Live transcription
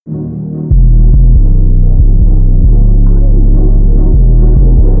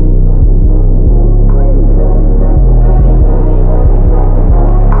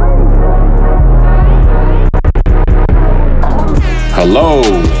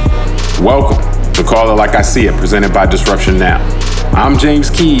Welcome to Call It Like I See It, presented by Disruption Now. I'm James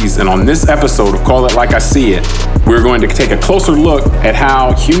Keys, and on this episode of Call It Like I See It, we're going to take a closer look at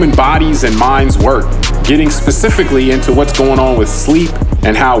how human bodies and minds work, getting specifically into what's going on with sleep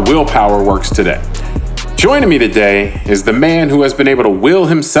and how willpower works today. Joining me today is the man who has been able to will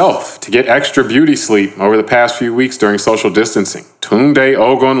himself to get extra beauty sleep over the past few weeks during social distancing, Tunde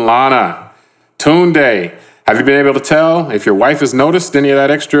Ogunlana. Tunde, have you been able to tell if your wife has noticed any of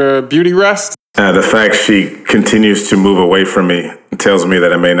that extra beauty rest? The fact she continues to move away from me tells me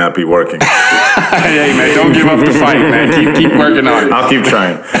that it may not be working. Hey, man, don't give up the fight, man. Keep working on it. I'll keep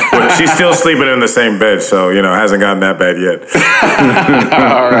trying. But she's still sleeping in the same bed, so, hasn't gotten that bad yet.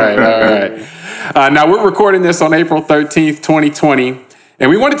 All right. Now, we're recording this on April 13th, 2020, and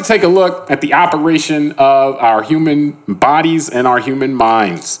we wanted to take a look at the operation of our human bodies and our human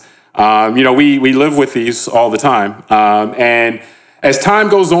minds. We live with these all the time, and as time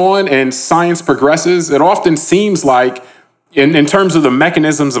goes on and science progresses, it often seems like in terms of the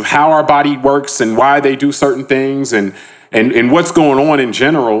mechanisms of how our body works and why they do certain things and what's going on in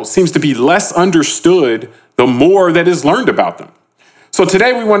general seems to be less understood the more that is learned about them. So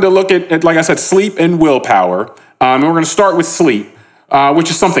today we wanted to look at like I said, sleep and willpower. And we're going to start with sleep, which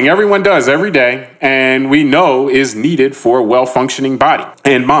is something everyone does every day and we know is needed for a well-functioning body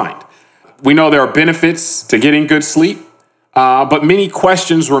and mind. We know there are benefits to getting good sleep. But many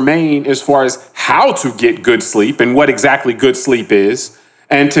questions remain as far as how to get good sleep and what exactly good sleep is.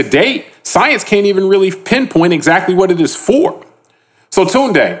 And to date, science can't even really pinpoint exactly what it is for. So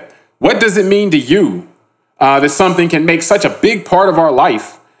Tunde, what does it mean to you that something can make such a big part of our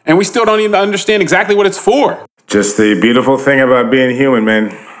life and we still don't even understand exactly what it's for? Just the beautiful thing about being human, man.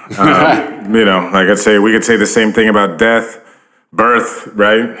 Like I say, we could say the same thing about death, birth,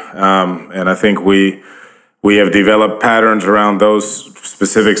 right? And I think we have developed patterns around those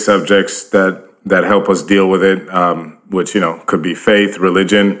specific subjects that help us deal with it, which, could be faith,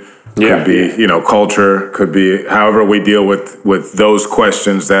 religion, could be, culture, could be however we deal with those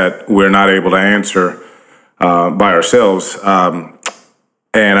questions that we're not able to answer by ourselves.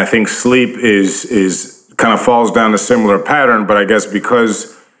 And I think sleep is kind of falls down a similar pattern, but I guess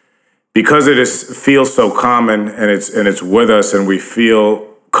because it feels so common and it's with us and we feel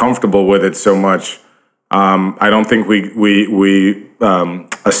comfortable with it so much, I don't think we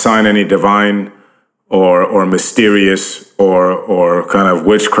assign any divine or mysterious or kind of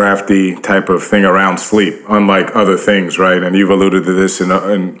witchcrafty type of thing around sleep, unlike other things, right? And you've alluded to this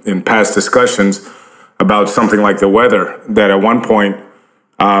in past discussions about something like the weather, that at one point,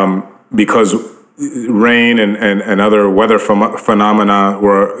 because rain and other weather phenomena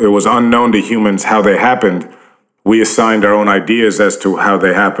it was unknown to humans how they happened, we assigned our own ideas as to how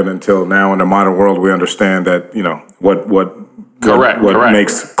they happen until now in the modern world we understand that, what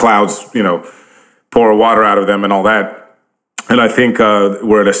makes clouds, pour water out of them and all that. And I think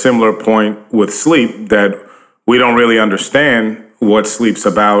we're at a similar point with sleep that we don't really understand what sleep's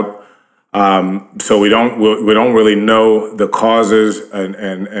about. So we don't really know the causes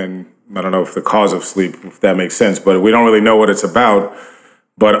and I don't know if the cause of sleep, if that makes sense, but we don't really know what it's about.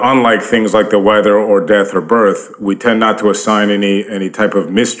 But unlike things like the weather or death or birth, we tend not to assign any type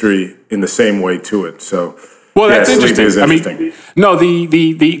of mystery in the same way to it. So, well, that's interesting.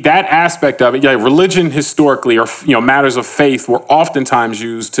 That aspect of it, religion historically or matters of faith were oftentimes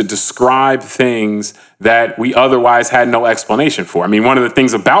used to describe things that we otherwise had no explanation for. I mean, one of the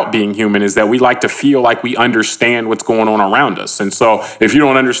things about being human is that we like to feel like we understand what's going on around us. And so if you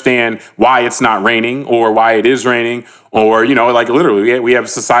don't understand why it's not raining or why it is raining, or, like literally we have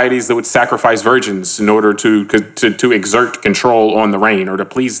societies that would sacrifice virgins in order to exert control on the rain or to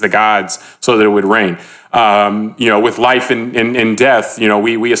please the gods so that it would rain. With life and death,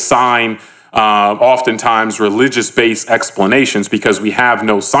 we assign oftentimes religious-based explanations because we have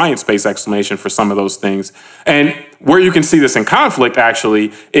no science-based explanation for some of those things. And where you can see this in conflict,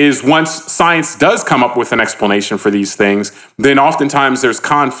 actually, is once science does come up with an explanation for these things, then oftentimes there's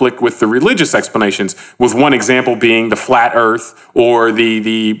conflict with the religious explanations, with one example being the flat earth or that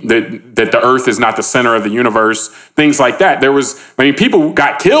the earth is not the center of the universe, things like that. People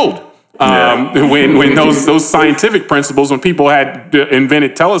got killed when those scientific principles, when people had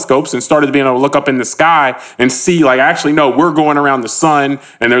invented telescopes and started being able to look up in the sky and see, like, actually, no, we're going around the sun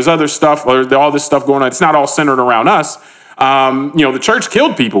and there's other stuff, or all this stuff going on. It's not all centered around us. The church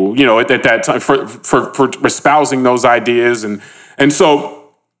killed people, at that time for espousing those ideas. And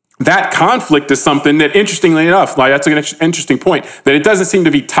so that conflict is something that, interestingly enough, like that's an interesting point, that it doesn't seem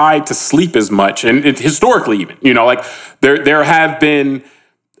to be tied to sleep as much. And historically even, there has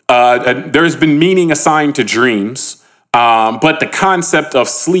been meaning assigned to dreams. But the concept of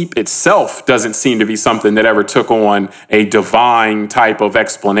sleep itself doesn't seem to be something that ever took on a divine type of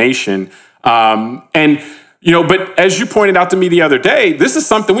explanation. But as you pointed out to me the other day, this is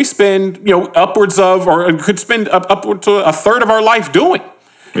something we spend, upwards of, or could spend upward to a third of our life doing.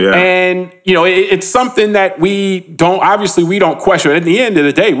 Yeah. And, it's something that we don't question. At the end of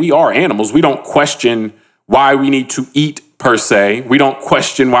the day, we are animals. We don't question why we need to eat per se. We don't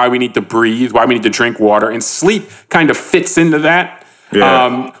question why we need to breathe, why we need to drink water. And sleep kind of fits into that.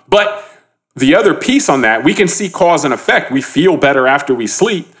 Yeah. But the other piece on that, we can see cause and effect. We feel better after we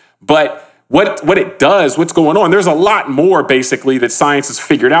sleep. But what it does, what's going on, there's a lot more basically that science has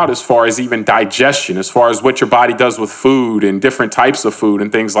figured out as far as even digestion, as far as what your body does with food and different types of food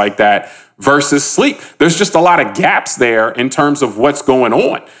and things like that versus sleep. There's just a lot of gaps there in terms of what's going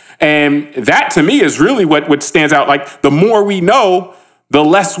on. And that to me is really what stands out. Like the more we know, the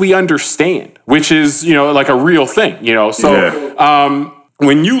less we understand, which is, like a real thing, So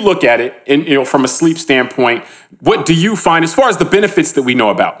when you look at it and, from a sleep standpoint, what do you find as far as the benefits that we know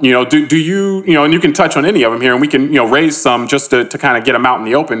about? Do you, and you can touch on any of them here and we can, raise some just to kind of get them out in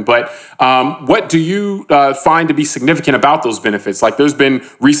the open. But what do you find to be significant about those benefits? Like there's been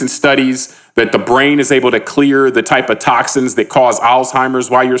recent studies that the brain is able to clear the type of toxins that cause Alzheimer's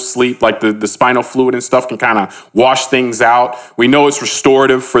while you're asleep, like the spinal fluid and stuff can kind of wash things out. We know it's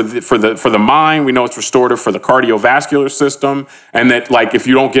restorative for the mind. We know it's restorative for the cardiovascular system, and that like if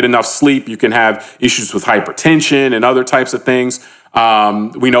you don't get enough sleep, you can have issues with hypertension and other types of things.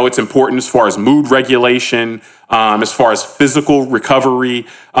 We know it's important as far as mood regulation, as far as physical recovery,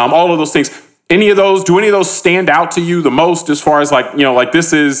 all of those things. Do any of those stand out to you the most as far as like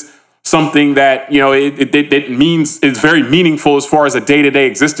this is something that, it means it's very meaningful as far as a day-to-day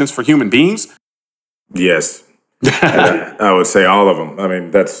existence for human beings? Yes. I would say all of them. I mean,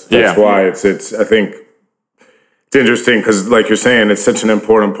 that's why it's, I think it's interesting because like you're saying, it's such an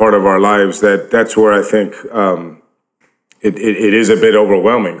important part of our lives that's where I think it is a bit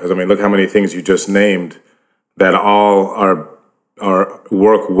overwhelming. Because I mean, look how many things you just named that all are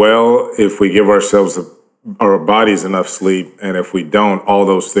work well if we give ourselves our bodies enough sleep, and if we don't, all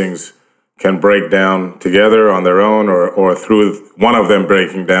those things can break down together on their own, or through one of them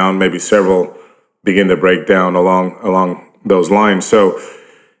breaking down, maybe several begin to break down along those lines. So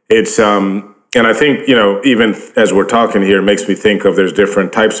it's and I think even as we're talking here, it makes me think of there's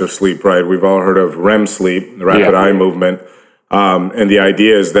different types of sleep, right? We've all heard of REM sleep, the rapid eye movement, and the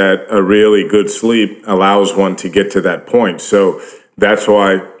idea is that a really good sleep allows one to get to that point. So that's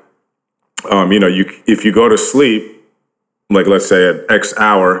why. If you go to sleep, like let's say at X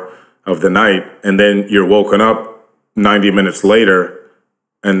hour of the night, and then you're woken up 90 minutes later,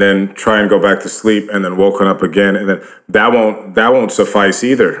 and then try and go back to sleep, and then woken up again, and then that won't suffice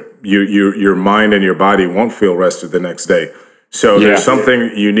either. Your mind and your body won't feel rested the next day. So there's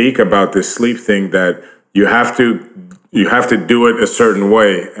something unique about this sleep thing that you have to do it a certain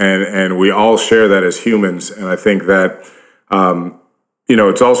way, and we all share that as humans. And I think that.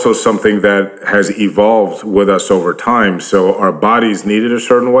 It's also something that has evolved with us over time. So our bodies need it a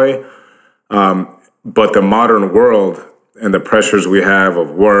certain way, but the modern world and the pressures we have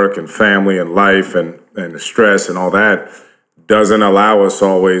of work and family and life and the stress and all that doesn't allow us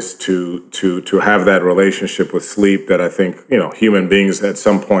always to have that relationship with sleep that I think human beings at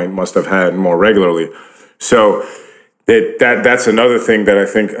some point must have had more regularly. So that's another thing that I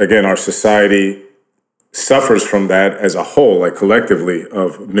think again our society suffers from that as a whole, like collectively,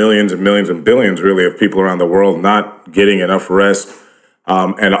 of millions and millions and billions, really, of people around the world not getting enough rest,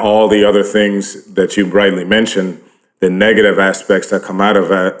 and all the other things that you rightly mentioned, the negative aspects that come out of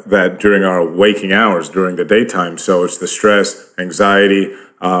that during our waking hours, during the daytime. So it's the stress, anxiety,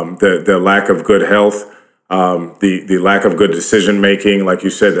 the lack of good health, the lack of good decision making. Like you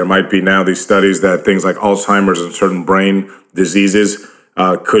said, there might be now these studies that things like Alzheimer's and certain brain diseases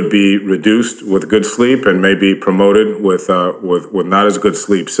could be reduced with good sleep and maybe promoted with not as good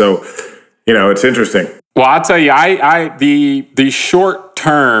sleep. So, it's interesting. Well, I'll tell you, the short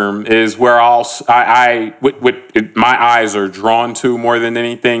term is where my eyes are drawn to more than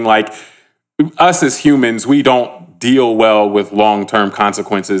anything. Like us as humans, we don't deal well with long-term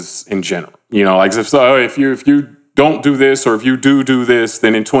consequences in general. Like if you don't do this, or if you do this,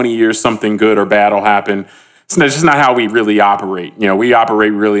 then in 20 years something good or bad will happen. It's just not how we really operate. We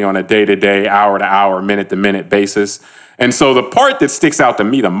operate really on a day-to-day, hour-to-hour, minute-to-minute basis. And so the part that sticks out to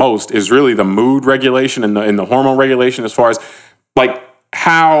me the most is really the mood regulation and the hormone regulation, as far as like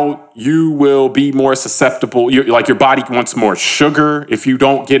how you will be more susceptible. Like your body wants more sugar if you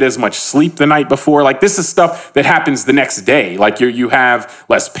don't get as much sleep the night before. Like this is stuff that happens the next day. Like you have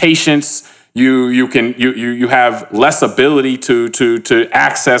less patience. You have less ability to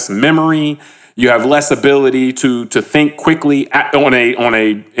access memory. You have less ability to think quickly on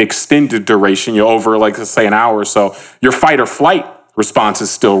a extended duration. You're over, like, let's say, an hour or so. Your fight or flight responses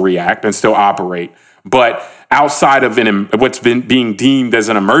still react and still operate, but outside of what's been being deemed as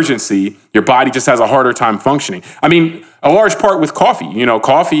an emergency, your body just has a harder time functioning. I mean, a large part with coffee.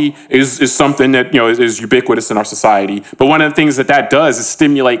 Coffee is something that is ubiquitous in our society. But one of the things that does is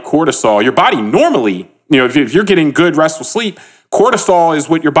stimulate cortisol. Your body normally, if you're getting good restful sleep, cortisol is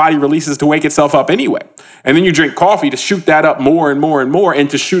what your body releases to wake itself up anyway. And then you drink coffee to shoot that up more and more and more, and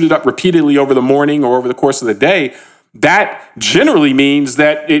to shoot it up repeatedly over the morning or over the course of the day. That generally means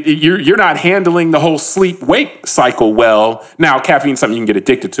that you're not handling the whole sleep-wake cycle well. Now, caffeine is something you can get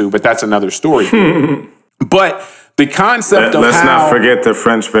addicted to, but that's another story. But the concept of let's not forget the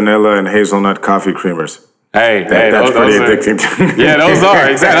French vanilla and hazelnut coffee creamers. Hey, that's pretty addicting. Yeah, those are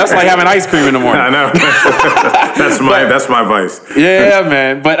exactly. That's like having ice cream in the morning. I know. That's my vice. Yeah,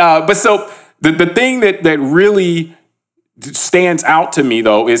 man. But so the thing that really stands out to me,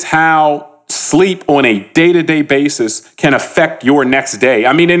 though, is how sleep on a day-to-day basis can affect your next day.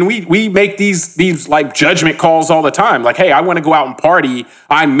 I mean, and we make these like judgment calls all the time. Like, hey, I want to go out and party.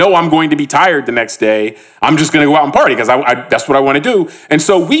 I know I'm going to be tired the next day. I'm just going to go out and party because that's what I want to do. And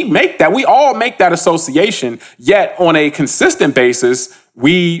so we all make that association. Yet on a consistent basis,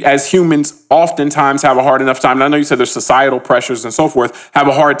 we as humans oftentimes have a hard enough time. And I know you said there's societal pressures and so forth, have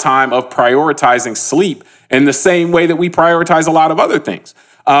a hard time of prioritizing sleep in the same way that we prioritize a lot of other things.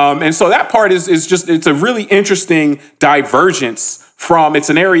 And so that part is just, it's a really interesting divergence from, it's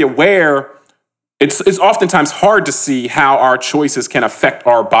an area where it's oftentimes hard to see how our choices can affect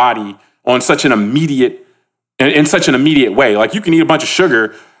our body on such an immediate, in such an immediate way. Like, you can eat a bunch of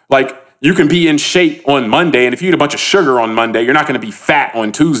sugar, like you can be in shape on Monday, and if you eat a bunch of sugar on Monday, you're not going to be fat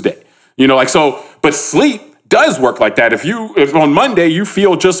on Tuesday. But sleep does work like that. If on Monday you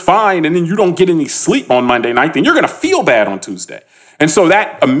feel just fine and then you don't get any sleep on Monday night, then you're going to feel bad on Tuesday. And so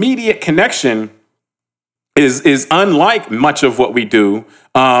that immediate connection is unlike much of what we do.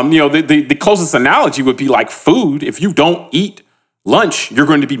 The closest analogy would be like food. If you don't eat lunch, you're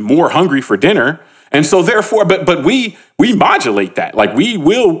going to be more hungry for dinner. And so therefore, but we modulate that. Like, we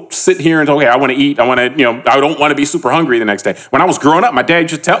will sit here and okay, I want to eat. I don't want to be super hungry the next day. When I was growing up, my dad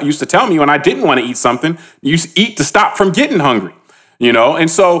used to tell me when I didn't want to eat something, you eat to stop from getting hungry. And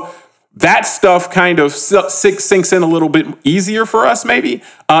so that stuff kind of sinks in a little bit easier for us, maybe.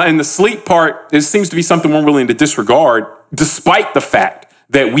 And the sleep part, it seems to be something we're willing to disregard, despite the fact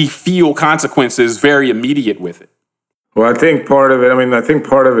that we feel consequences very immediate with it. Well, I think part of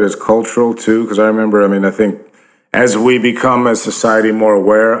it is cultural too, because I think as we become as society more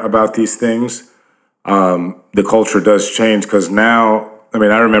aware about these things, the culture does change. Because now, I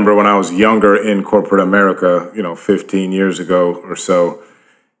remember when I was younger in corporate America, 15 years ago or so,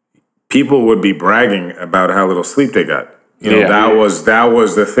 people would be bragging about how little sleep they got. That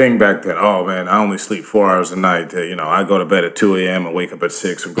was the thing back then. Oh man, I only sleep 4 hours a night. I go to bed at 2 a.m. and wake up at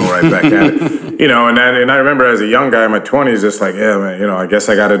 6 and go right back at it. And I remember as a young guy in my 20s, just like, yeah, man, I guess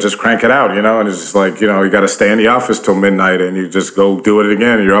I got to just crank it out, and it's just like, you got to stay in the office till midnight and you just go do it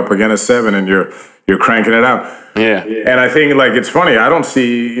again. And you're up again at 7 and you're cranking it out. Yeah. And I think, like, it's funny. I don't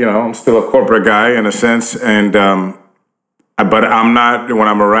see, I'm still a corporate guy in a sense. And, but I'm not, when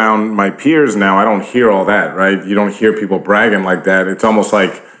I'm around my peers now, I don't hear all that, right? You don't hear people bragging like that. It's almost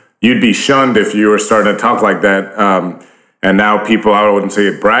like you'd be shunned if you were starting to talk like that. And now people, I wouldn't say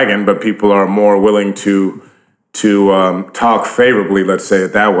it bragging, but people are more willing to talk favorably, let's say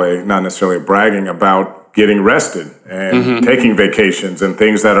it that way, not necessarily bragging about getting rested and taking vacations and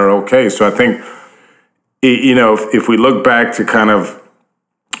things that are okay. So I think, if we look back to kind of,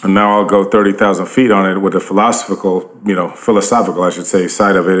 and now I'll go 30,000 feet on it with the philosophical, I should say,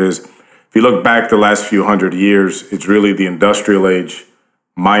 side of it is, if you look back the last few hundred years, it's really the industrial age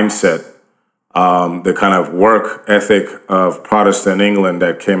mindset, the kind of work ethic of Protestant England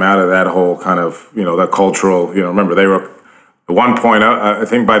that came out of that whole kind of, that cultural, remember they were, at one point, I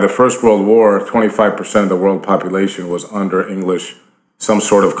think by the First World War, 25% of the world population was under English, some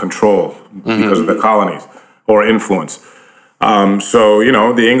sort of control because of the colonies or influence. So,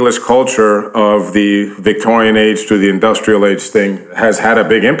 the English culture of the Victorian age to the industrial age thing has had a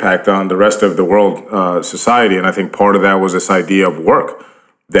big impact on the rest of the world society. And I think part of that was this idea of work,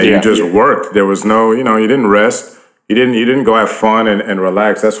 that you just worked. There was no, you didn't rest. You didn't go have fun and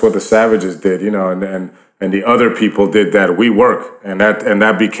relax. That's what the savages did, and the other people did that. We work. And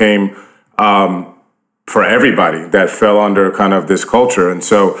that became, for everybody that fell under kind of this culture. And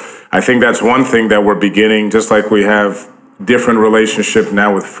so I think that's one thing that we're beginning, just like we have different relationship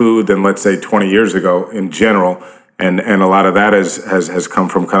now with food than, let's say, 20 years ago in general. And a lot of that has come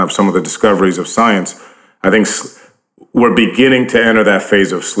from kind of some of the discoveries of science. I think we're beginning to enter that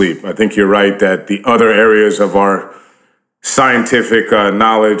phase of sleep. I think you're right that the other areas of our scientific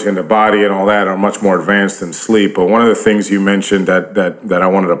knowledge and the body and all that are much more advanced than sleep. But one of the things you mentioned that I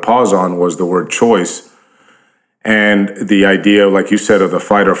wanted to pause on was the word choice and the idea, like you said, of the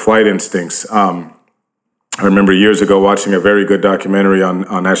fight or flight instincts. I remember years ago watching a very good documentary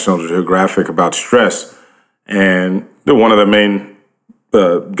on National Geographic about stress. And one of the main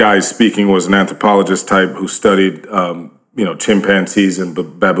guys speaking was an anthropologist type who studied, chimpanzees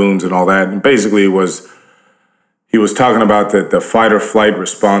and baboons and all that. And basically he was talking about the fight or flight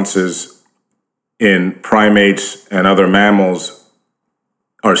responses in primates and other mammals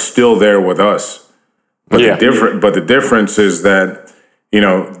are still there with us. But the difference is that,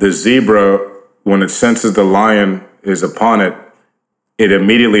 the zebra, when it senses the lion is upon it, it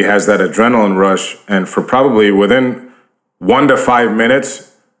immediately has that adrenaline rush. And for probably within 1 to 5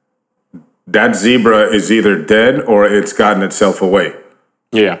 minutes, that zebra is either dead or it's gotten itself away.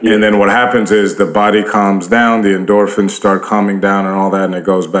 Yeah. And then what happens is the body calms down, the endorphins start calming down and all that, and it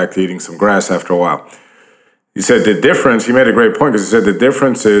goes back to eating some grass after a while. He said the difference, he made a great point, because he said the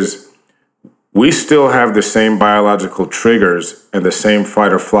difference is we still have the same biological triggers and the same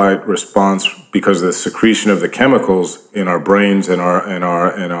fight or flight response because of the secretion of the chemicals in our brains and our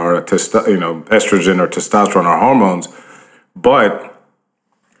estrogen or testosterone, our hormones. But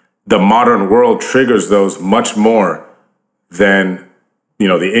the modern world triggers those much more than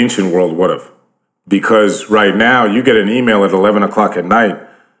the ancient world would have. Because right now you get an email at 11 o'clock at night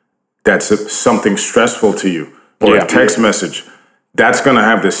that's something stressful to you, or a text message. That's going to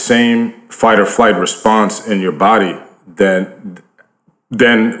have the same fight or flight response in your body than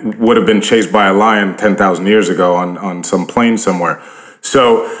would have been chased by a lion 10,000 years ago on some plane somewhere.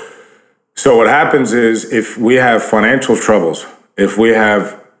 So what happens is if we have financial troubles, if we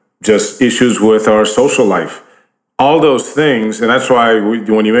have just issues with our social life, all those things, and that's why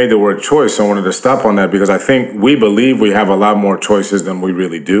when you made the word choice, I wanted to stop on that, because I think we believe we have a lot more choices than we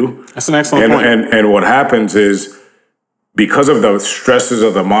really do. That's an excellent point. And what happens is, because of the stresses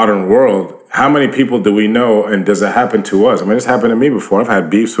of the modern world, how many people do we know, and does it happen to us? I mean, it's happened to me before. I've had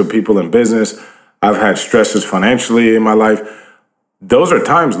beefs with people in business. I've had stresses financially in my life. Those are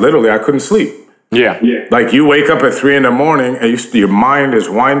times, literally, I couldn't sleep. Yeah. Like you wake up at 3 a.m. and your mind is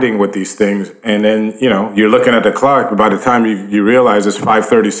winding with these things. And then, you're looking at the clock. By the time you realize it's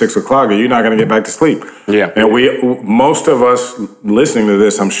 5:30, 6 o'clock, you're not going to get back to sleep. Yeah. And most of us listening to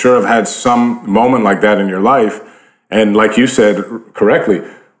this, I'm sure, have had some moment like that in your life. And like you said correctly,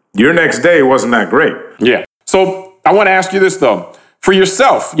 your next day wasn't that great. Yeah. So I want to ask you this, though. For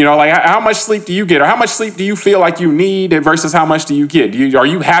yourself, how much sleep do you get, or how much sleep do you feel like you need versus how much do you get? Are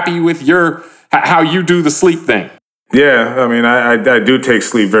you happy with how you do the sleep thing? Yeah, I mean, I do take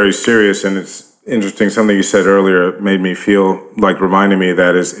sleep very serious, and it's interesting. Something you said earlier made me feel like reminding me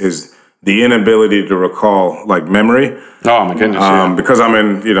that is the inability to recall, like memory. Oh my goodness! Because I'm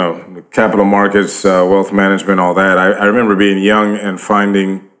in capital markets, wealth management, all that. I remember being young and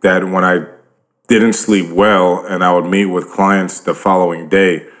finding that when I didn't sleep well and I would meet with clients the following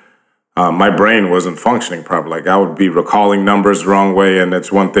day, my brain wasn't functioning properly. Like I would be recalling numbers the wrong way. And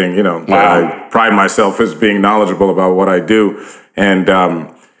that's one thing, that I pride myself as being knowledgeable about what I do. And,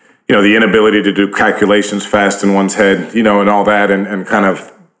 the inability to do calculations fast in one's head, and all that, and kind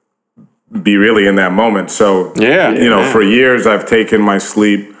of be really in that moment. So, for years I've taken my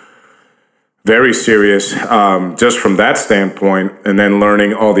sleep very serious, just from that standpoint, and then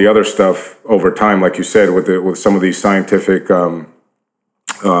learning all the other stuff over time, like you said, with some of these scientific, I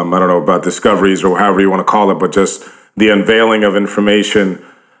don't know about discoveries or however you want to call it, but just the unveiling of information,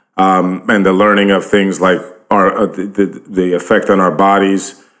 and the learning of things like the effect on our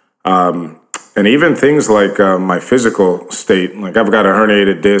bodies, and even things like my physical state. Like I've got a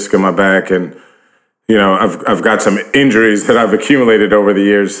herniated disc in my back, and I've got some injuries that I've accumulated over the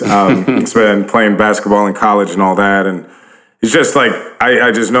years. It's been playing basketball in college and all that. And it's just like,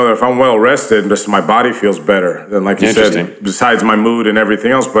 I just know that if I'm well rested, just my body feels better than, like you said, besides my mood and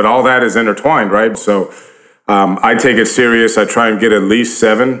everything else. But all that is intertwined, right? So I take it serious. I try and get at least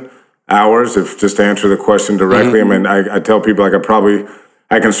 7 hours, if just to answer the question directly. Mm-hmm. I mean, I tell people like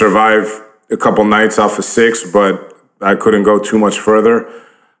I can survive a couple nights off of 6, but I couldn't go too much further.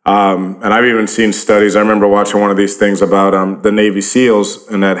 And I've even seen studies. I remember watching one of these things about the Navy SEALs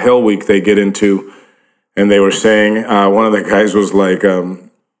and that Hell Week they get into, and they were saying one of the guys was like, and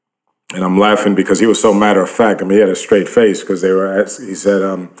I'm laughing because he was so matter of fact. I mean, he had a straight face because he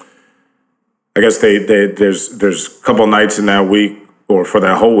said, I guess there's a couple nights in that week, or for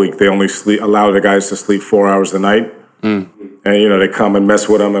that whole week, they only allow the guys to sleep 4 hours a night. And, they come and mess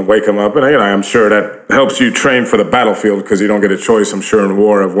with them and wake them up. And, I'm sure that helps you train for the battlefield because you don't get a choice, I'm sure, in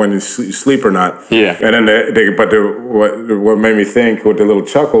war of when you sleep or not. Yeah. And then what made me think with the little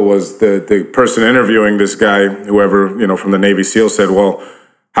chuckle was the person interviewing this guy, whoever, from the Navy SEAL said, well,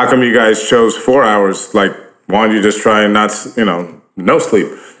 how come you guys chose 4 hours? Like, why don't you just try and not, no sleep?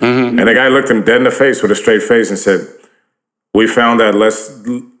 Mm-hmm. And the guy looked him dead in the face with a straight face and said, we found that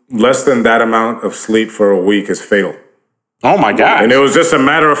less than that amount of sleep for a week is fatal. Oh my God. And it was just a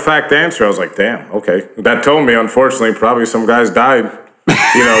matter of fact answer. I was like, damn, okay. That told me, unfortunately, probably some guys died, with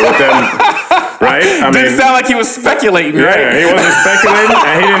them, right? Didn't sound like he was speculating, right? Yeah, he wasn't speculating,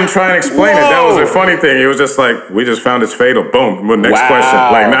 and he didn't try and explain it. That was the funny thing. He was just like, we just found it's fatal. Boom. Next question.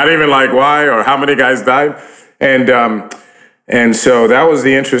 Like, not even like why or how many guys died. And so that was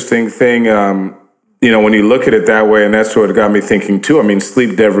the interesting thing, when you look at it that way, and that's what got me thinking too. I mean,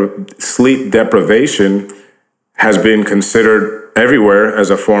 sleep deprivation has been considered everywhere as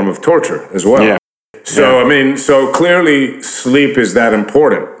a form of torture as well. Yeah. So, so clearly sleep is that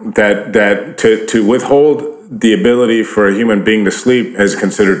important that to withhold the ability for a human being to sleep is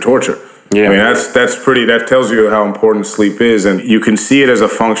considered torture. Yeah. That tells you how important sleep is. And you can see it as a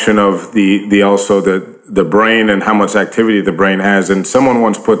function of the brain and how much activity the brain has. And someone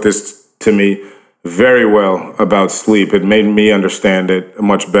once put this to me very well about sleep. It made me understand it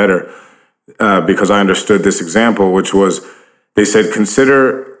much better. Because I understood this example, which was, they said,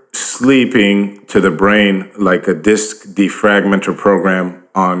 consider sleeping to the brain like a disk defragmenter program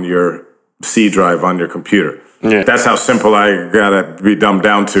on your C drive on your computer. Yeah. That's how simple I gotta be dumbed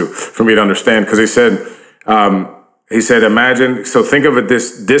down to for me to understand. Because he said, imagine, so think of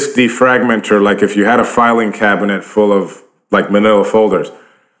this disk defragmenter like if you had a filing cabinet full of like manila folders,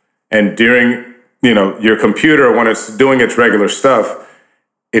 and during your computer when it's doing its regular stuff,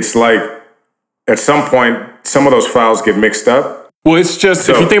 it's like, at some point, some of those files get mixed up. Well, it's just,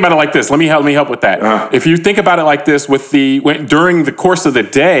 if you think about it like this, let me help with that. If you think about it like this, during the course of the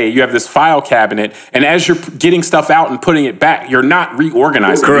day, you have this file cabinet, and as you're getting stuff out and putting it back, you're not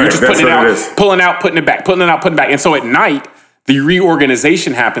reorganizing. Correct. You're just putting it out, pulling out, putting it back, pulling it out, putting it back. And so at night, the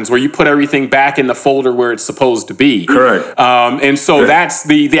reorganization happens where you put everything back in the folder where it's supposed to be. Correct. And so that's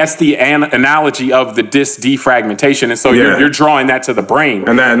the analogy of the disk defragmentation. And so you're drawing that to the brain.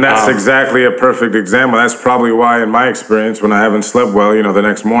 And that's exactly a perfect example. That's probably why, in my experience, when I haven't slept well, the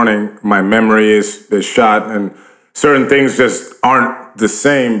next morning, my memory is shot, and certain things just aren't the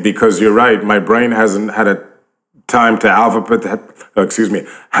same because you're right. My brain hasn't had a time to alphabetize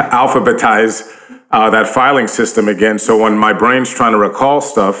that filing system again. So when my brain's trying to recall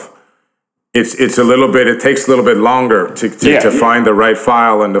stuff, it takes a little bit longer to find the right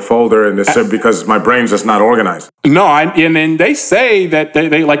file and the folder because my brain's just not organized. No, and then they say that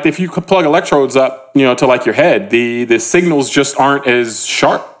they like if you could plug electrodes up, to like your head, the signals just aren't as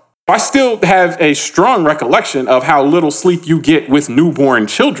sharp. I still have a strong recollection of how little sleep you get with newborn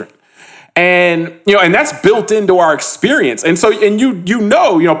children. And and that's built into our experience. And so,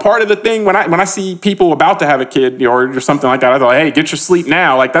 part of the thing when I see people about to have a kid or something like that, I thought, hey, get your sleep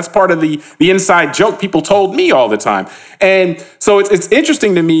now. Like that's part of the inside joke people told me all the time. And so it's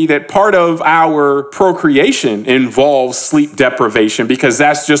interesting to me that part of our procreation involves sleep deprivation because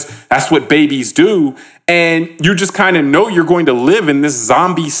that's what babies do. And you just kind of know you're going to live in this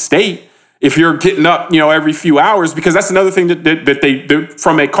zombie state if you're getting up, every few hours, because that's another thing that they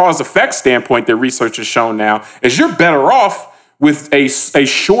from a cause-effect standpoint, that research has shown now, is you're better off with a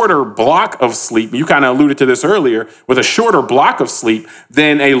shorter block of sleep. You kind of alluded to this earlier, with a shorter block of sleep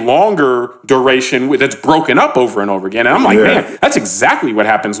than a longer duration that's broken up over and over again. And I'm like, man, that's exactly what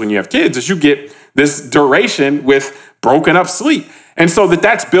happens when you have kids, is you get this duration with broken up sleep. And so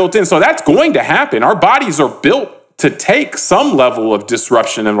that's built in. So that's going to happen. Our bodies are built to take some level of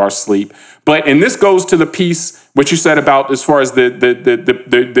disruption of our sleep. And this goes to the piece, what you said about as far as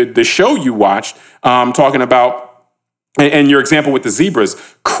the show you watched, talking about, and your example with the zebras,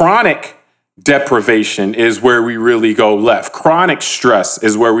 chronic deprivation is where we really go left. Chronic stress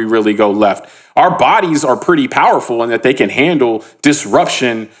is where we really go left. Our bodies are pretty powerful in that they can handle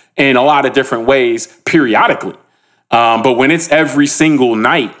disruption in a lot of different ways periodically. But when it's every single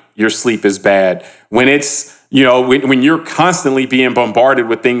night, your sleep is bad. When it's when you're constantly being bombarded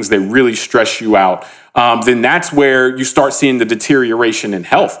with things that really stress you out, then that's where you start seeing the deterioration in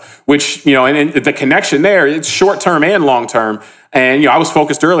health, which, and the connection there, it's short-term and long-term. And, I was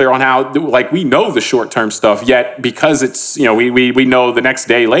focused earlier on how, we know the short-term stuff, yet because it's, we know the next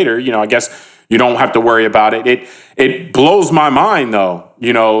day later, I guess you don't have to worry about it. It blows my mind, though,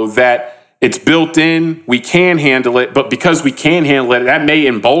 that It's built in. We can handle it, but because we can handle it, that may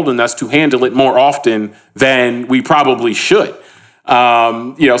embolden us to handle it more often than we probably should.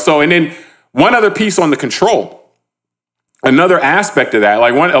 So, and then one other piece on the control. Another aspect of that,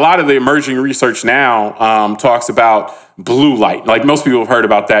 like a lot of the emerging research now talks about blue light. Like most people have heard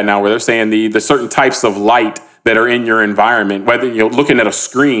about that now, where they're saying the certain types of light that are in your environment, whether you're looking at a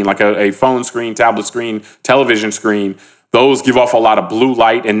screen, like a phone screen, tablet screen, television screen, those give off a lot of blue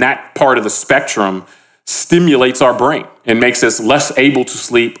light, and that part of the spectrum stimulates our brain and makes us less able to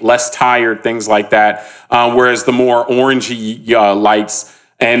sleep, less tired, things like that. Whereas the more orangey lights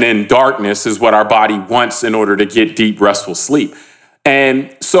and then darkness is what our body wants in order to get deep, restful sleep.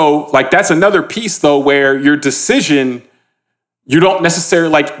 And so, like, that's another piece, though, where your decision, you don't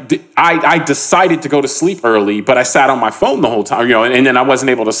necessarily, like, I decided to go to sleep early, but I sat on my phone the whole time, and then I wasn't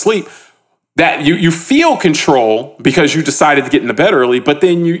able to sleep. That you feel control because you decided to get into bed early, but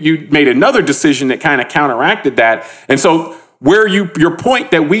then you made another decision that kind of counteracted that. And so where your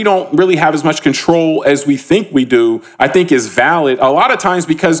point that we don't really have as much control as we think we do, I think is valid a lot of times,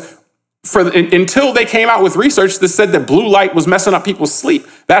 because until they came out with research that said that blue light was messing up people's sleep,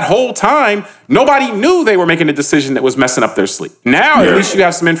 that whole time, nobody knew they were making a decision that was messing up their sleep. Now, at least you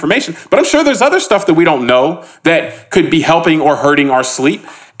have some information, but I'm sure there's other stuff that we don't know that could be helping or hurting our sleep.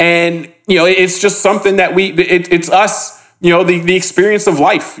 And, it's just something that it's us, the experience of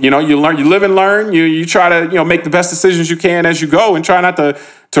life. You learn, you live and learn, you try to, make the best decisions you can as you go, and try not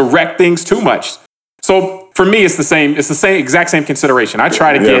to wreck things too much. So for me, it's the exact same consideration. I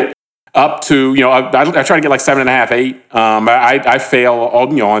try to get up to, I try to get like 7.5, 8. I fail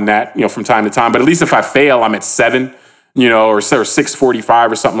on that, from time to time, but at least if I fail, I'm at 7, or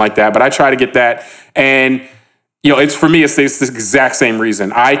 6:45 or something like that. But I try to get that. And, it's for me, it's the exact same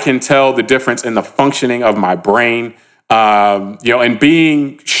reason. I can tell the difference in the functioning of my brain. And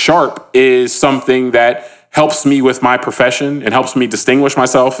being sharp is something that helps me with my profession and helps me distinguish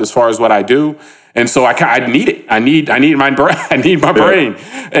myself as far as what I do. And so I need it. I need my brain. I need my brain.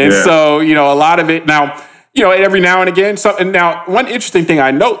 And so, a lot of it now, every now and again. So, and now one interesting thing I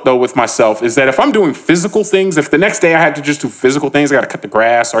note though with myself is that if I'm doing physical things, if the next day I have to just do physical things, I got to cut the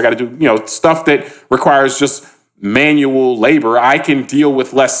grass, or I got to do, stuff that requires just manual labor, I can deal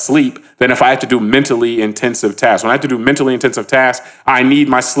with less sleep than if I have to do mentally intensive tasks. When I have to do mentally intensive tasks, I need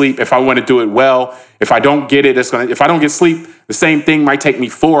my sleep if I want to do it well. If I don't get it, if I don't get sleep, the same thing might take me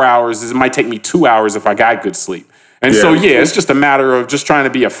 4 hours as it might take me 2 hours if I got good sleep. And so, it's just a matter of just trying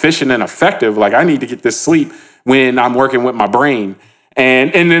to be efficient and effective. Like, I need to get this sleep when I'm working with my brain.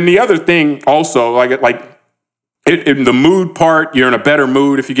 And then the other thing also, in the mood part, you're in a better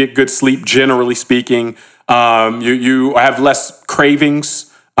mood if you get good sleep, generally speaking. You have less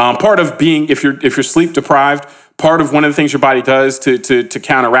cravings. Part of being, if you're sleep deprived, part of one of the things your body does to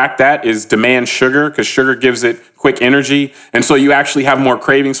counteract that is demand sugar, because sugar gives it quick energy. And so you actually have more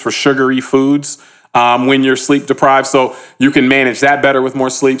cravings for sugary foods when you're sleep deprived. So you can manage that better with more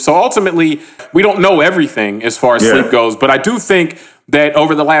sleep. So ultimately, we don't know everything as far as sleep goes, but I do think that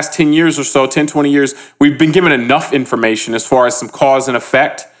over the last 10 years or so, 10, 20 years, we've been given enough information as far as some cause and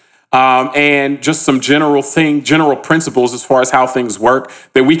effect. And just some general principles as far as how things work,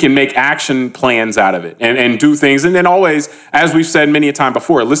 that we can make action plans out of it and do things. And then always, as we've said many a time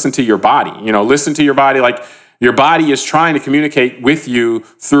before, listen to your body. Listen to your body. Like, your body is trying to communicate with you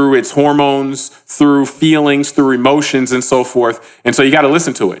through its hormones, through feelings, through emotions, and so forth. And so you got to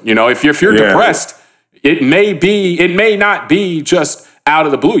listen to it. If you're depressed, it may not be just out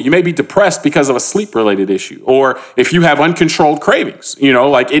of the blue. You may be depressed because of a sleep-related issue, or if you have uncontrolled cravings,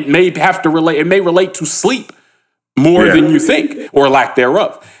 it may relate to sleep more than you think, or lack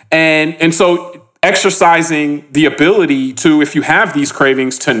thereof. And so exercising the ability to, if you have these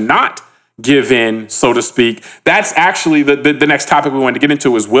cravings, to not give in, so to speak, that's actually the next topic we wanted to get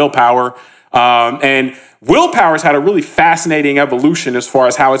into, is willpower. And willpower has had a really fascinating evolution as far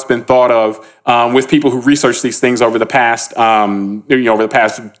as how it's been thought of with people who research these things over the past, over the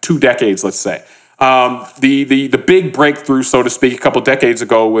past 2 decades, let's say. The big breakthrough, so to speak, a couple decades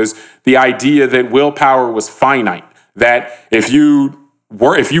ago was the idea that willpower was finite. That if you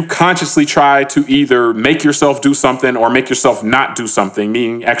consciously try to either make yourself do something or make yourself not do something,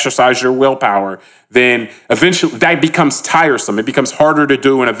 meaning exercise your willpower, then eventually that becomes tiresome. It becomes harder to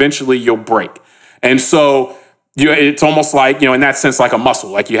do, and eventually you'll break. And so it's almost like, in that sense, like a muscle,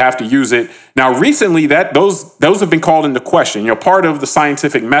 like you have to use it. Now, recently, those have been called into question. Part of the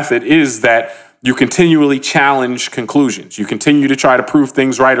scientific method is that you continually challenge conclusions. You continue to try to prove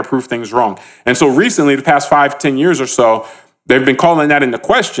things right or prove things wrong. And so recently, the past 5-10 years or so, they've been calling that into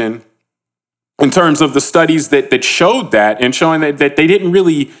question in terms of the studies that showed that, and showing that they didn't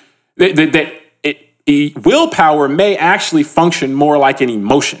really willpower may actually function more like an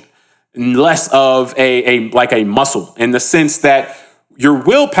emotion, less of like a muscle, in the sense that your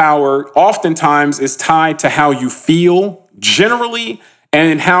willpower oftentimes is tied to how you feel generally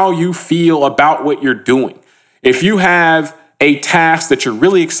and how you feel about what you're doing. If you have a task that you're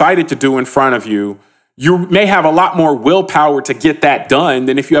really excited to do in front of you, you may have a lot more willpower to get that done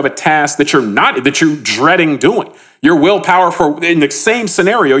than if you have a task that you're dreading doing. Your willpower in the same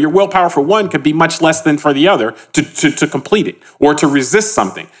scenario, your willpower for one could be much less than for the other to complete it or to resist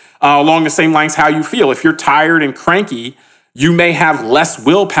something. Along the same lines, how you feel. If you're tired and cranky, you may have less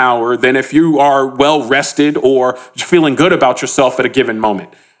willpower than if you are well rested or feeling good about yourself at a given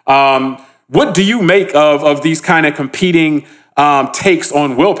moment. What do you make of these kind of competing takes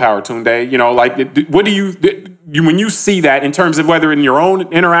on willpower, Tunde? You know, like, what do you when you see that in terms of whether in your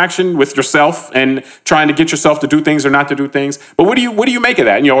own interaction with yourself and trying to get yourself to do things or not to do things? But what do you make of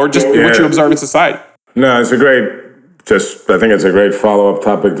that? You know, or just what you observe in society? No, it's I think it's a great follow-up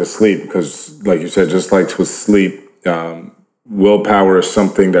topic to sleep, because, like you said, just like with sleep, willpower is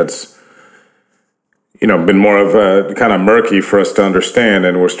something that's, been more of a kind of murky for us to understand,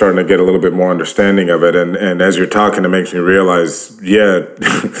 and we're starting to get a little bit more understanding of it. And as you're talking, it makes me realize,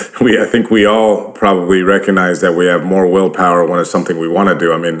 I think we all probably recognize that we have more willpower when it's something we want to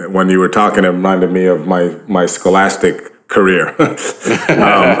do. I mean, when you were talking, it reminded me of my scholastic career.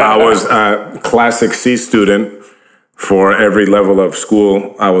 I was a classic C student for every level of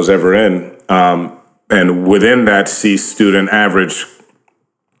school I was ever in. And within that C student average,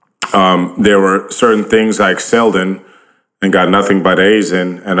 there were certain things I excelled in and got nothing but A's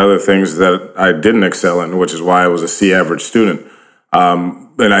in, and other things that I didn't excel in, which is why I was a C average student.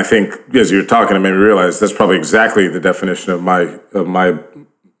 And I think as you're talking, it made me realize that's probably exactly the definition of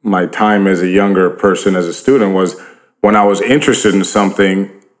my time as a younger person, as a student, was when I was interested in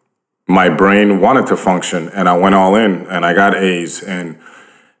something, my brain wanted to function, and I went all in, and I got A's, and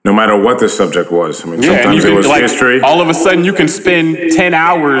no matter what the subject was. I mean, sometimes it was history. All of a sudden, you can spend 10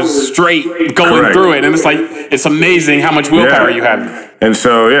 hours straight going through it, and it's amazing how much willpower you have. And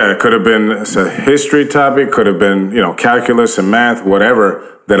so, it could have been a history topic, could have been, calculus and math,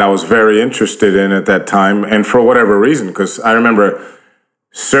 whatever, that I was very interested in at that time, and for whatever reason, because I remember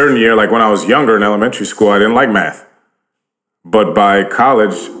certain year, like when I was younger in elementary school, I didn't like math. But by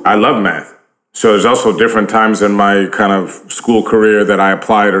college, I love math. So there's also different times in my kind of school career that I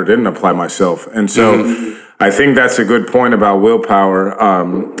applied or didn't apply myself. And so I think that's a good point about willpower,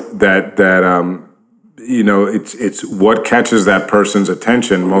 it's what catches that person's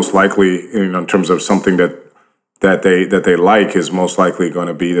attention most likely, in terms of something that they like, is most likely going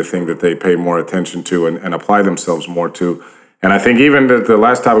to be the thing that they pay more attention to and apply themselves more to. And I think even the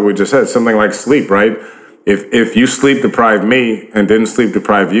last topic we just said, something like sleep, right? If you sleep deprive me and didn't sleep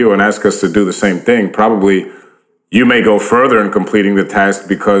deprive you and ask us to do the same thing, probably you may go further in completing the task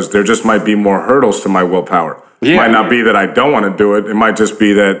because there just might be more hurdles to my willpower. Yeah. It might not be that I don't want to do it. It might just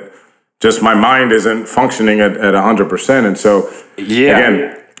be that just my mind isn't functioning at 100%. And so,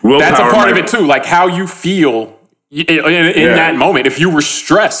 again, willpower. That's a part of it too, like how you feel in that moment. If you were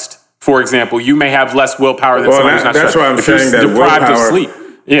stressed, for example, you may have less willpower than someone who's not stressed. That's why I'm saying that deprived of sleep.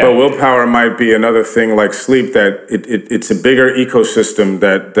 Yeah. But willpower might be another thing like sleep, that it's a bigger ecosystem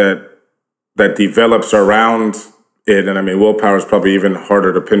that develops around it. And I mean, willpower is probably even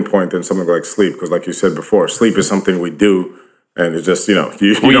harder to pinpoint than something like sleep, because like you said before, sleep is something we do, and it's just, we know we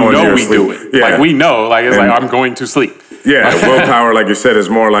do it. Yeah. Like we know, like it's like I'm going to sleep. Yeah, willpower, like you said, is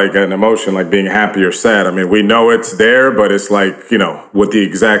more like an emotion, like being happy or sad. I mean, we know it's there, but it's like, what the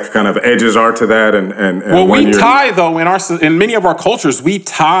exact kind of edges are to that. And well, we tie, though, in many of our cultures, we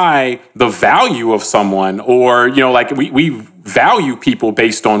tie the value of someone, or, like we value people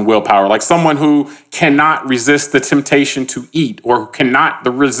based on willpower, like someone who cannot resist the temptation to eat, or cannot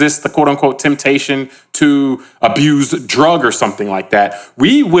resist the quote unquote temptation to abuse drug or something like that.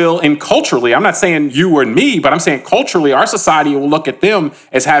 We will, and culturally, I'm not saying you or me, but I'm saying culturally, our society will look at them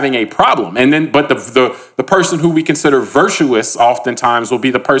as having a problem. And then, but the person who we consider virtuous oftentimes will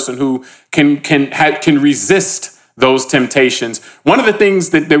be the person who can resist those temptations. One of the things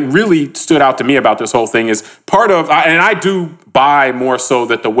that really stood out to me about this whole thing is and I do buy more so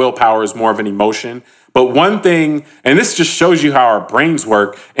that the willpower is more of an emotion. But one thing, and this just shows you how our brains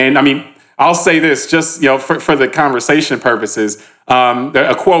work. And I mean, I'll say this just, for the conversation purposes,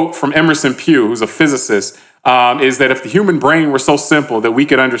 a quote from Emerson Pugh, who's a physicist, is that if the human brain were so simple that we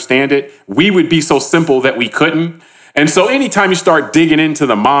could understand it, we would be so simple that we couldn't. And so anytime you start digging into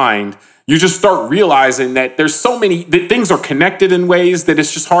the mind, you just start realizing that there's so many, that things are connected in ways that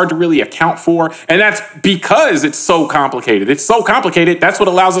it's just hard to really account for. And that's because it's so complicated. It's so complicated. That's what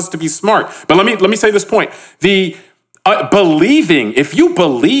allows us to be smart. But let me say this point. If you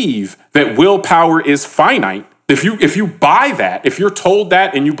believe that willpower is finite, if you buy that, if you're told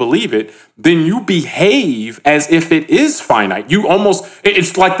that and you believe it, then you behave as if it is finite.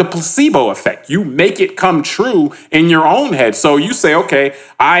 It's like the placebo effect. You make it come true in your own head. So you say, okay,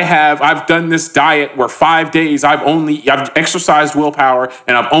 I've done this diet where 5 days I've exercised willpower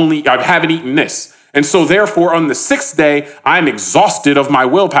and I haven't eaten this. And so therefore on the 6th day, I'm exhausted of my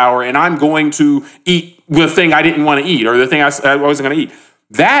willpower and I'm going to eat the thing I didn't want to eat or the thing I wasn't going to eat.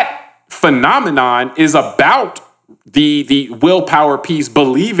 That phenomenon is about the willpower piece,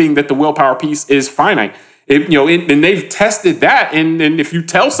 believing that the willpower piece is finite. And they've tested that. And if you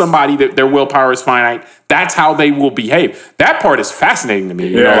tell somebody that their willpower is finite, that's how they will behave. That part is fascinating to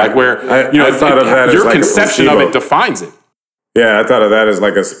me. I thought of that your as like conception of it defines it. Yeah, I thought of that as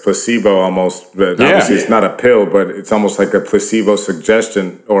like a placebo almost. But obviously, it's not a pill, but it's almost like a placebo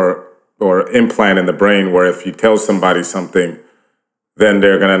suggestion or implant in the brain, where if you tell somebody something, then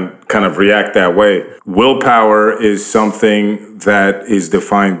they're going to kind of react that way. Willpower is something that is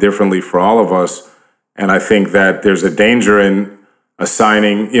defined differently for all of us. And I think that there's a danger in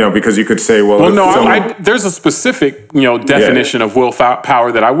assigning, because you could say, there's a specific, definition of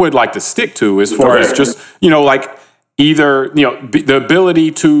willpower that I would like to stick to as far as just, either, the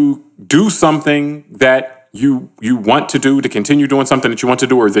ability to do something that you want to do, to continue doing something that you want to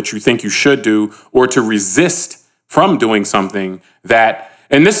do or that you think you should do, or to resist from doing something that,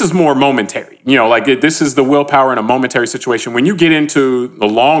 and this is more momentary, this is the willpower in a momentary situation. When you get into the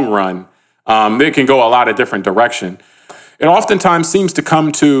long run, it can go a lot of different direction. It oftentimes seems to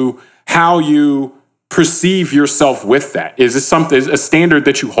come to how you perceive yourself with that. Is this a standard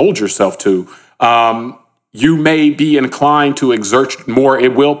that you hold yourself to? You may be inclined to exert more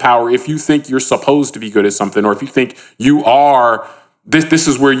willpower if you think you're supposed to be good at something, or if you think you are, this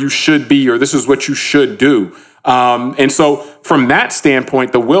is where you should be, or this is what you should do. And so from that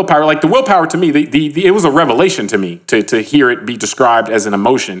standpoint, the willpower to me, it was a revelation to me to hear it be described as an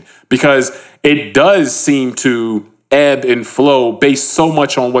emotion, because it does seem to ebb and flow based so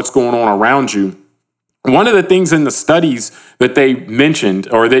much on what's going on around you. One of the things in the studies that they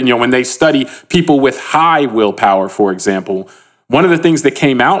mentioned, or that, when they study people with high willpower, for example, one of the things that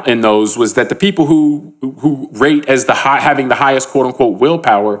came out in those was that the people who rate as having the highest quote unquote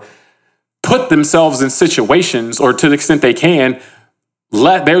willpower put themselves in situations, or to the extent they can,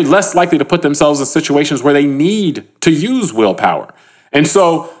 they're less likely to put themselves in situations where they need to use willpower. And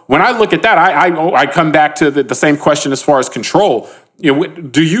so when I look at that, I come back to the same question as far as control.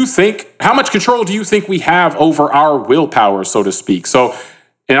 Do you think, how much control do you think we have over our willpower, so to speak? So,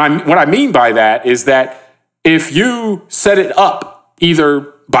 what I mean by that is that if you set it up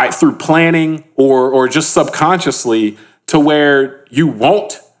either through planning or just subconsciously to where you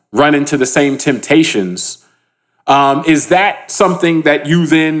won't run into the same temptations, is that something that you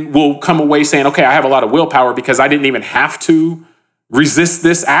then will come away saying, okay, I have a lot of willpower because I didn't even have to resist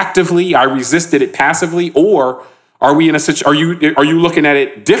this actively, I resisted it passively? Or are we are you looking at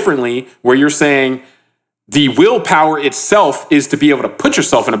it differently, where you're saying the willpower itself is to be able to put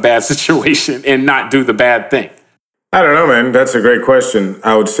yourself in a bad situation and not do the bad thing? I don't know, man. That's a great question.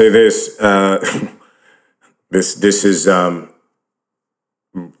 I would say this. This is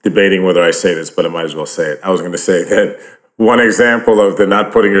debating whether I say this, but I might as well say it. I was going to say that one example of the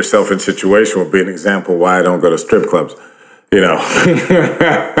not putting yourself in situation would be an example why I don't go to strip clubs.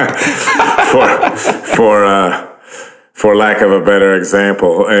 For lack of a better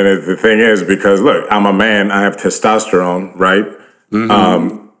example. And the thing is, because look, I'm a man, I have testosterone, right?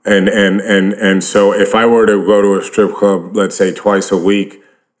 Mm-hmm. And so if I were to go to a strip club, let's say twice a week,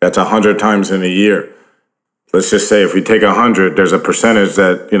 that's 100 times in a year. Let's just say if we take 100, there's a percentage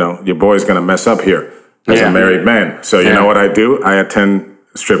that, your boy's going to mess up here as a married man. So you know what I do? I attend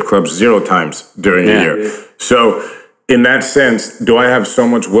strip clubs 0 times during a year. So in that sense, do I have so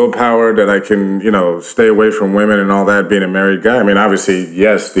much willpower that I can, stay away from women and all that, being a married guy? I mean, obviously,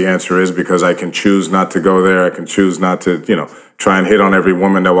 yes, the answer is, because I can choose not to go there. I can choose not to, try and hit on every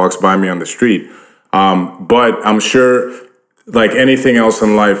woman that walks by me on the street. But I'm sure, like anything else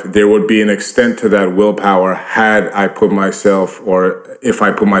in life, there would be an extent to that willpower had I put myself, or if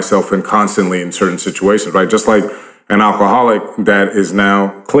I put myself in constantly in certain situations, right? Just like an alcoholic that is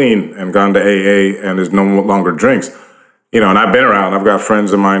now clean and gone to AA and is no longer drinks. And I've been around. I've got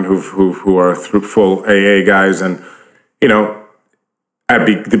friends of mine who are full AA guys, and at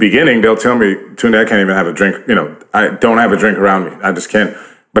the beginning they'll tell me, "Tunde, I can't even have a drink. I don't have a drink around me. I just can't."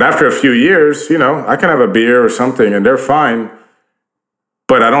 But after a few years, I can have a beer or something and they're fine.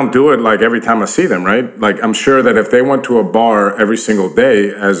 But I don't do it like every time I see them, right? Like I'm sure that if they went to a bar every single day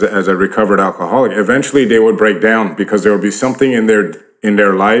as a recovered alcoholic, eventually they would break down because there would be something in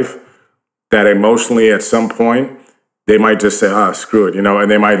their life that emotionally at some point they might just say, screw it, and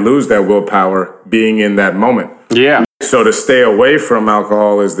they might lose that willpower being in that moment. Yeah. So to stay away from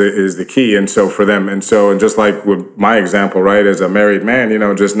alcohol is the key. And so for them, and just like with my example, right, as a married man,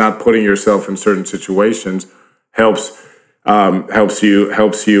 just not putting yourself in certain situations helps you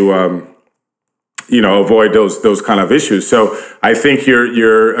avoid those kind of issues. So I think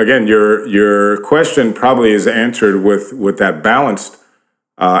your question probably is answered with that balanced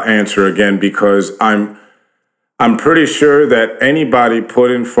answer again, because I'm pretty sure that anybody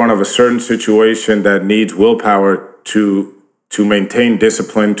put in front of a certain situation that needs willpower to maintain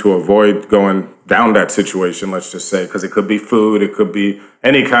discipline, to avoid going down that situation, let's just say, because it could be food, it could be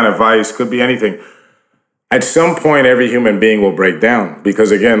any kind of vice, could be anything. At some point, every human being will break down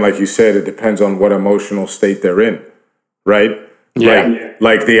because, again, like you said, it depends on what emotional state they're in, right? Yeah.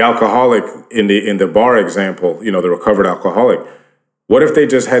 Like the alcoholic in the bar example, the recovered alcoholic. What if they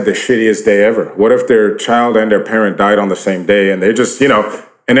just had the shittiest day ever? What if their child and their parent died on the same day and they just,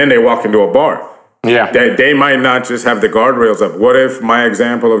 and then they walk into a bar? Yeah. They might not just have the guardrails up. What if my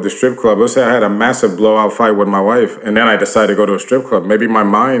example of the strip club, let's say I had a massive blowout fight with my wife and then I decide to go to a strip club. Maybe my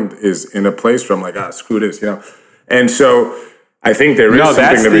mind is in a place where I'm like, screw this, And so I think there is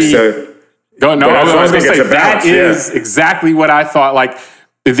something to be said. I was going to say that is exactly what I thought. Like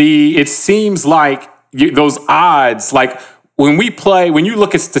it seems like those odds, like when you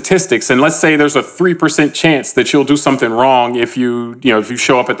look at statistics, and let's say there's a 3% chance that you'll do something wrong if you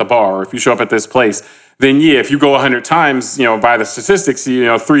show up at the bar or if you show up at this place, then if you go 100 times, by the statistics,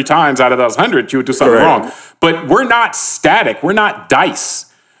 3 times out of those 100, you would do something wrong. But we're not static. We're not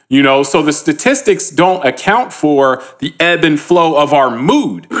dice, so the statistics don't account for the ebb and flow of our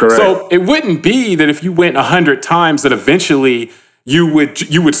mood. Correct. So it wouldn't be that if you went 100 times that eventually you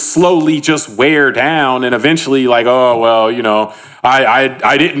would slowly just wear down and eventually like, oh, well,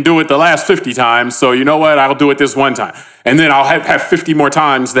 I didn't do it the last 50 times. So you know what? I'll do it this one time. And then I'll have 50 more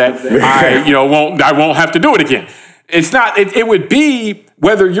times that I won't have to do it again. It's not, it would be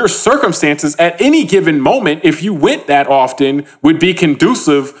whether your circumstances at any given moment, if you went that often, would be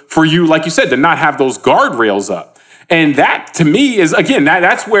conducive for you, like you said, to not have those guardrails up. And that, to me, is, again,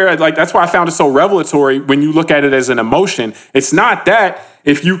 that's why I found it so revelatory when you look at it as an emotion. It's not that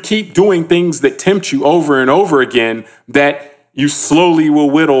if you keep doing things that tempt you over and over again, that you slowly will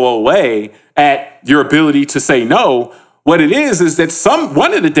whittle away at your ability to say no. What it is that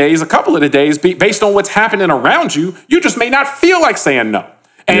a couple of the days, based on what's happening around you, you just may not feel like saying no.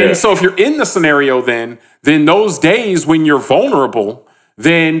 And so if you're in the scenario, then those days when you're vulnerable,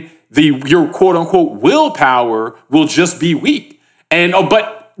 then your quote unquote willpower will just be weak.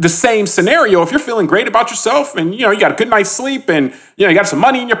 But the same scenario, if you're feeling great about yourself and you got a good night's sleep and you got some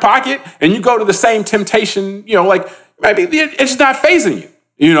money in your pocket and you go to the same temptation, like maybe it's not fazing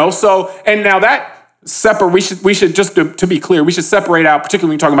you, So, and now that we should just to be clear, we should separate out,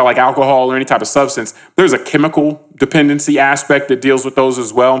 particularly when you're talking about like alcohol or any type of substance. There's a chemical dependency aspect that deals with those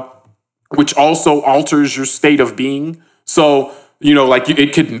as well, which also alters your state of being. So, like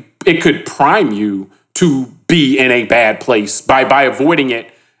it could prime you to be in a bad place by avoiding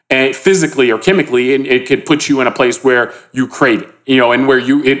it and physically or chemically, and it could put you in a place where you crave it, and where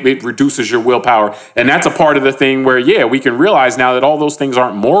it reduces your willpower. And that's a part of the thing where, we can realize now that all those things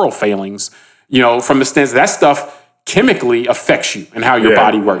aren't moral failings, from the stance that stuff chemically affects you and how your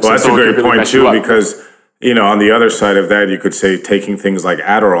body works. Well, that's a great point too, because on the other side of that, you could say taking things like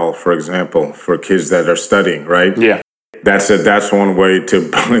Adderall, for example, for kids that are studying, right? Yeah. That's one way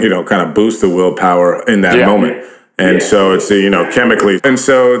to, kind of boost the willpower in that moment. And so it's, chemically. And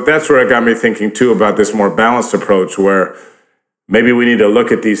so that's where it got me thinking too about this more balanced approach where maybe we need to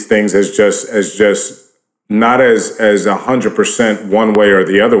look at these things as just not as 100% one way or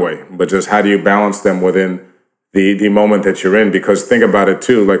the other way, but just how do you balance them within the moment that you're in? Because think about it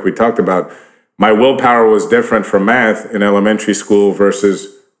too, like we talked about, my willpower was different for math in elementary school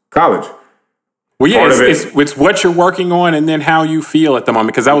versus college. Well, it's what you're working on and then how you feel at the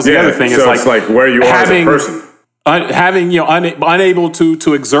moment. Because that was the other thing. So it's like where you are as a person. Unable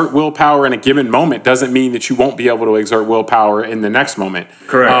to exert willpower in a given moment doesn't mean that you won't be able to exert willpower in the next moment.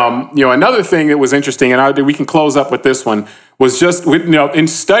 Correct. Another thing that was interesting, and we can close up with this one, was just in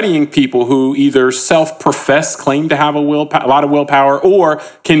studying people who either self-profess, claim to have a lot of willpower, or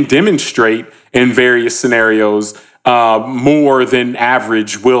can demonstrate in various scenarios more than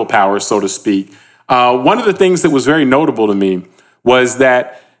average willpower, so to speak. One of the things that was very notable to me was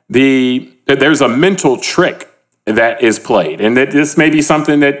that there's a mental trick that is played, and that this may be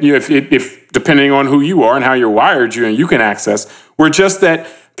something that if depending on who you are and how you're wired, you can access. Where just that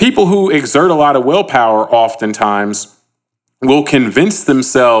people who exert a lot of willpower oftentimes will convince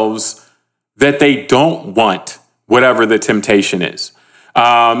themselves that they don't want whatever the temptation is.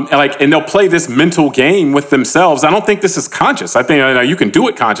 And they'll play this mental game with themselves. I don't think this is conscious. I think you can do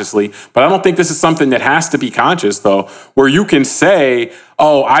it consciously, but I don't think this is something that has to be conscious, though, where you can say,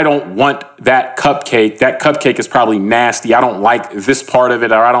 oh, I don't want that cupcake. That cupcake is probably nasty. I don't like this part of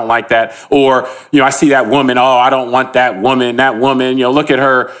it, or I don't like that. Or, I see that woman. Oh, I don't want that woman. That woman, look at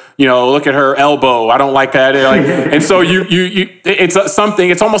her, look at her elbow. I don't like that. And so it's something,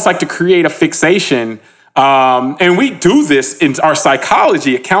 it's almost like to create a fixation. And we do this in our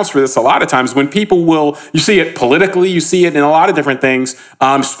psychology. Accounts for this a lot of times when people you see it politically, you see it in a lot of different things.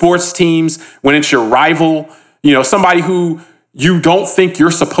 Sports teams, when it's your rival, somebody who you don't think you're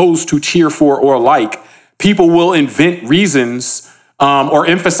supposed to cheer for or like, people will invent reasons or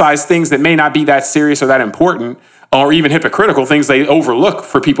emphasize things that may not be that serious or that important, or even hypocritical things they overlook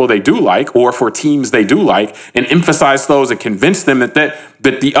for people they do like or for teams they do like, and emphasize those and convince them that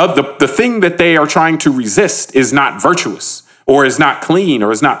the thing that they are trying to resist is not virtuous or is not clean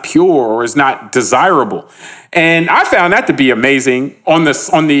or is not pure or is not desirable. And I found that to be amazing when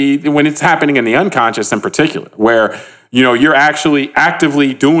it's happening in the unconscious in particular, where you're actually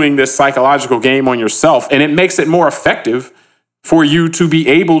actively doing this psychological game on yourself, and it makes it more effective for you to be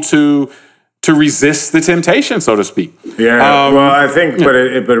able to resist the temptation, so to speak. Yeah, well, I think, but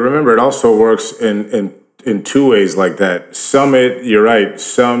remember, it also works in two ways like that. You're right,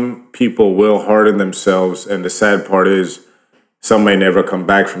 some people will harden themselves, and the sad part is some may never come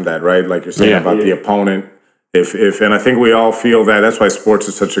back from that, right? Like you're saying about the opponent. And I think we all feel that. That's why sports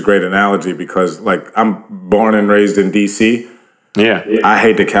is such a great analogy, because like I'm born and raised in D.C., yeah, I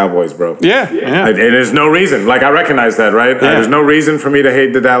hate the Cowboys, bro. Yeah. And there's no reason. Like, I recognize that, right? Yeah. There's no reason for me to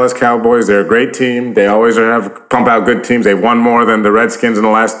hate the Dallas Cowboys. They're a great team. They always pump out good teams. They've won more than the Redskins in the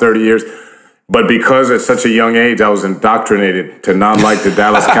last 30 years. But because at such a young age, I was indoctrinated to not like the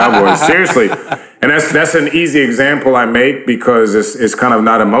Dallas Cowboys. Seriously. And that's an easy example I make because it's kind of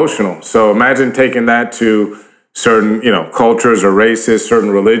not emotional. So imagine taking that to certain, cultures or races,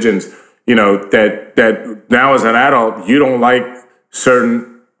 certain religions, that now as an adult, you don't like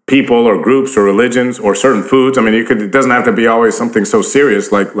certain people or groups or religions or certain foods. I mean, it doesn't have to be always something so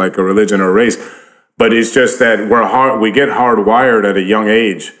serious like a religion or a race, but it's just that we get hardwired at a young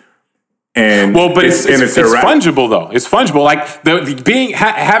age. And it's fungible though. It's fungible. Like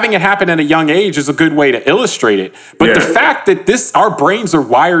having it happen at a young age is a good way to illustrate it. But the fact that our brains are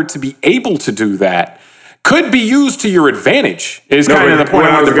wired to be able to do that could be used to your advantage is kind of the point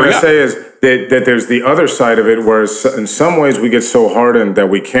I wanted to bring up. What I was going to say is that there's the other side of it, where in some ways we get so hardened that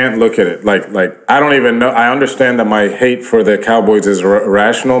we can't look at it. Like I don't even know. I understand that my hate for the Cowboys is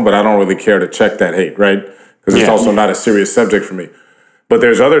irrational, but I don't really care to check that hate, right? Because it's also not a serious subject for me. But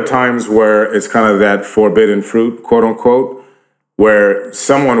there's other times where it's kind of that forbidden fruit, quote unquote, where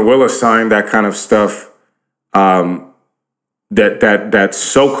someone will assign that kind of stuff, that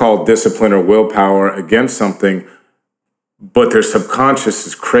so-called discipline or willpower against something, but their subconscious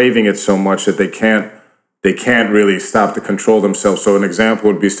is craving it so much that they can't really stop to control themselves. So an example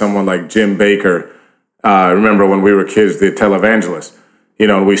would be someone like Jim Baker. Remember when we were kids, the televangelist.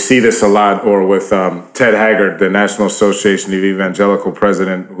 We see this a lot, or with Ted Haggard, the National Association of Evangelical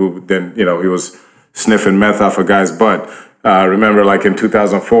president, who then, he was sniffing meth off a guy's butt. Remember, like in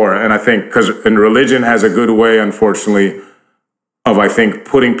 2004. And I think because religion has a good way, unfortunately, of, I think,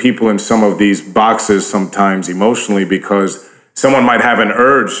 putting people in some of these boxes sometimes emotionally, because someone might have an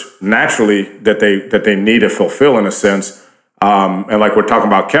urge naturally that they need to fulfill in a sense. And like we're talking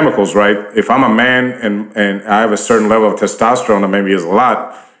about chemicals, right? If I'm a man and I have a certain level of testosterone, that maybe is a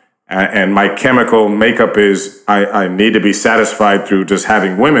lot, and my chemical makeup is I need to be satisfied through just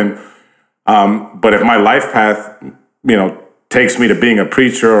having women. But if my life path, takes me to being a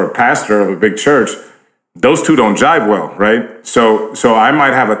preacher or a pastor of a big church, those two don't jive well, right? So I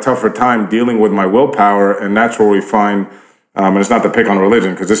might have a tougher time dealing with my willpower, and that's where we find, and it's not to pick on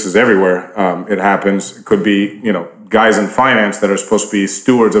religion because this is everywhere. It happens. It could be, guys in finance that are supposed to be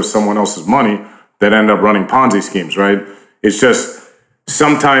stewards of someone else's money that end up running Ponzi schemes, right? It's just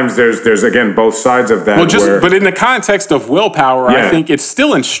sometimes there's again both sides of that. Well, but in the context of willpower, I think it's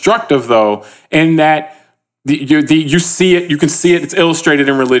still instructive though, in that you see it, you can see it. It's illustrated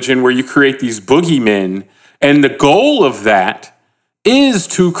in religion where you create these boogeymen, and the goal of that is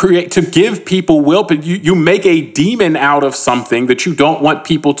to give people will, but you make a demon out of something that you don't want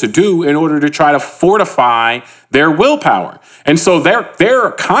people to do in order to try to fortify their willpower. And so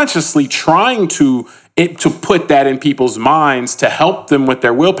they're consciously trying to put that in people's minds to help them with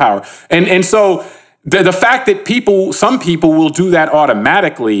their willpower. And so the fact that some people will do that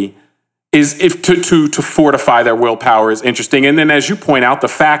automatically is to fortify their willpower is interesting. And then, as you point out, the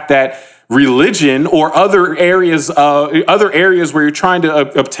fact that religion or other areas where you're trying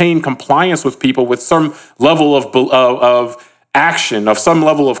to obtain compliance with people with some level of action, of some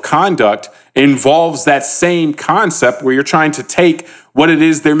level of conduct, involves that same concept where you're trying to take what it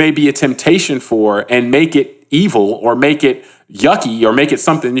is there may be a temptation for and make it evil or make it yucky or make it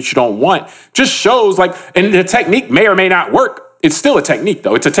something that you don't want. Just shows and the technique may or may not work. It's still a technique,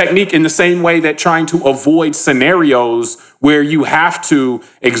 though. It's a technique in the same way that trying to avoid scenarios where you have to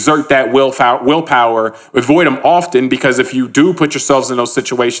exert that willpower, avoid them often, because if you do put yourselves in those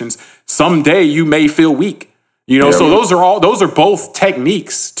situations, someday you may feel weak. So those are both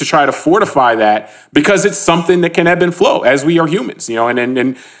techniques to try to fortify that, because it's something that can ebb and flow as we are humans,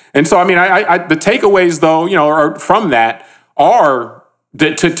 and so, I mean, the takeaways, though, from that are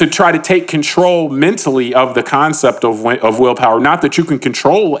to try to take control mentally of the concept of willpower. Not that you can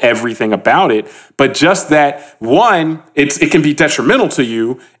control everything about it, but just that, one, it can be detrimental to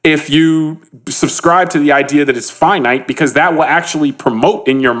you if you subscribe to the idea that it's finite, because that will actually promote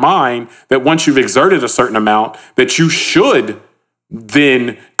in your mind that once you've exerted a certain amount, that you should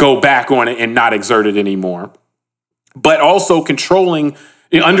then go back on it and not exert it anymore. But also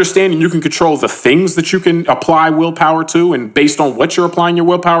understanding you can control the things that you can apply willpower to, and based on what you're applying your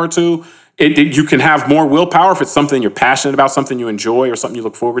willpower to, you can have more willpower if it's something you're passionate about, something you enjoy, or something you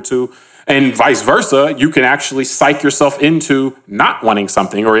look forward to. And vice versa, you can actually psych yourself into not wanting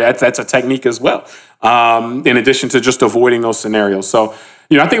something, or that's a technique as well, in addition to just avoiding those scenarios. So,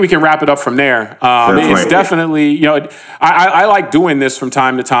 I think we can wrap it up from there. It's definitely, I like doing this from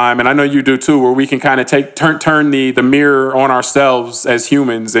time to time, and I know you do too, where we can kind of turn the mirror on ourselves as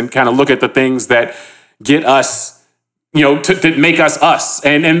humans and kind of look at the things that get us, to make us,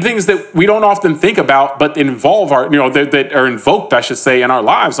 and things that we don't often think about, but involve that are invoked, I should say, in our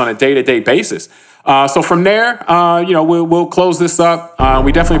lives on a day-to-day basis. So from there, we'll close this up.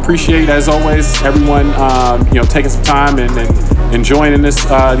 We definitely appreciate, as always, everyone, taking some time and joining these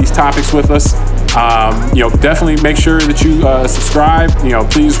topics with us. Definitely make sure that you subscribe.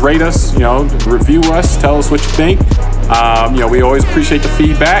 Please rate us. Review us. Tell us what you think. We always appreciate the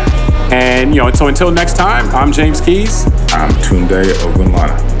feedback. And so until next time, I'm James Keys. I'm Tunde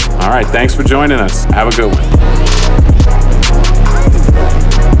Ogunlana. All right. Thanks for joining us. Have a good one.